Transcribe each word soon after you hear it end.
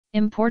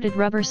Imported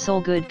rubber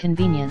sole, good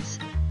convenience.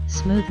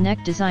 Smooth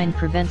neck design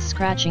prevents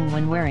scratching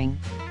when wearing.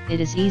 It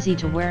is easy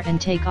to wear and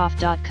take off.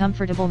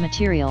 Comfortable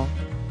material.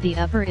 The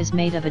upper is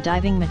made of a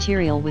diving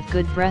material with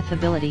good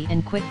breathability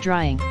and quick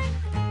drying.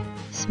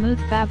 Smooth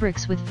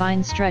fabrics with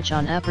fine stretch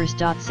on uppers.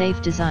 Safe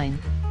design.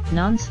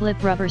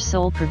 Non-slip rubber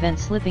sole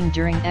prevents slipping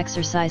during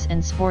exercise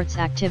and sports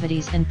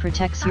activities and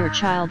protects your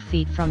child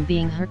feet from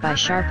being hurt by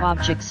sharp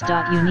objects.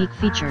 Unique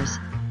features.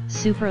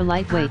 Super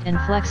lightweight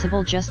and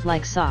flexible, just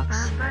like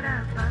socks.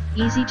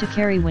 Easy to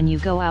carry when you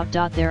go out.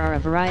 There are a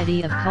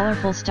variety of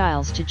colorful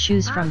styles to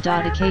choose from.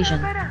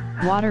 Occasion: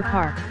 water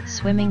park,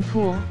 swimming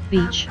pool,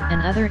 beach,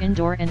 and other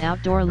indoor and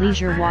outdoor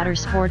leisure water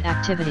sport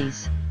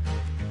activities.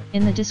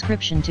 In the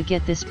description to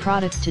get this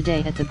product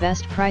today at the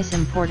best price.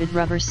 Imported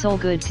rubber sole,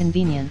 good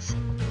convenience.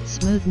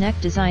 Smooth neck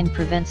design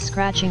prevents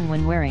scratching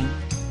when wearing.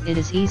 It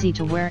is easy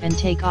to wear and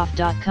take off.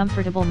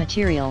 Comfortable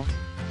material.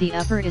 The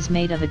upper is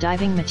made of a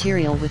diving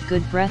material with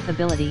good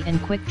breathability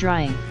and quick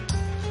drying.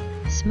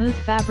 Smooth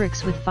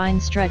fabrics with fine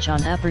stretch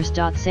on uppers.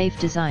 Safe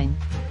design.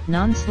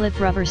 Non-slip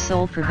rubber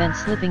sole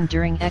prevents slipping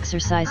during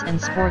exercise and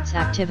sports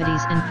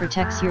activities and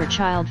protects your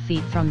child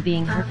feet from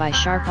being hurt by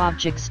sharp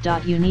objects.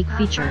 Unique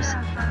features.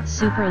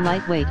 Super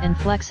lightweight and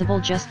flexible,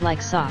 just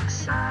like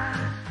socks.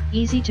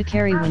 Easy to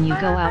carry when you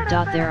go out.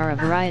 There are a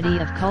variety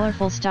of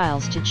colorful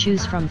styles to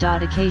choose from.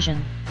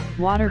 Occasion: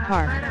 water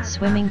park,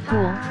 swimming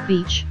pool,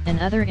 beach, and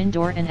other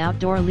indoor and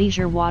outdoor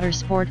leisure water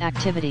sport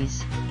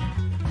activities.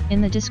 In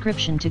the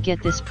description to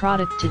get this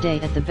product today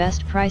at the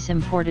best price.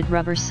 Imported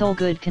rubber sole,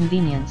 good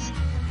convenience.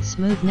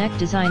 Smooth neck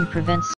design prevents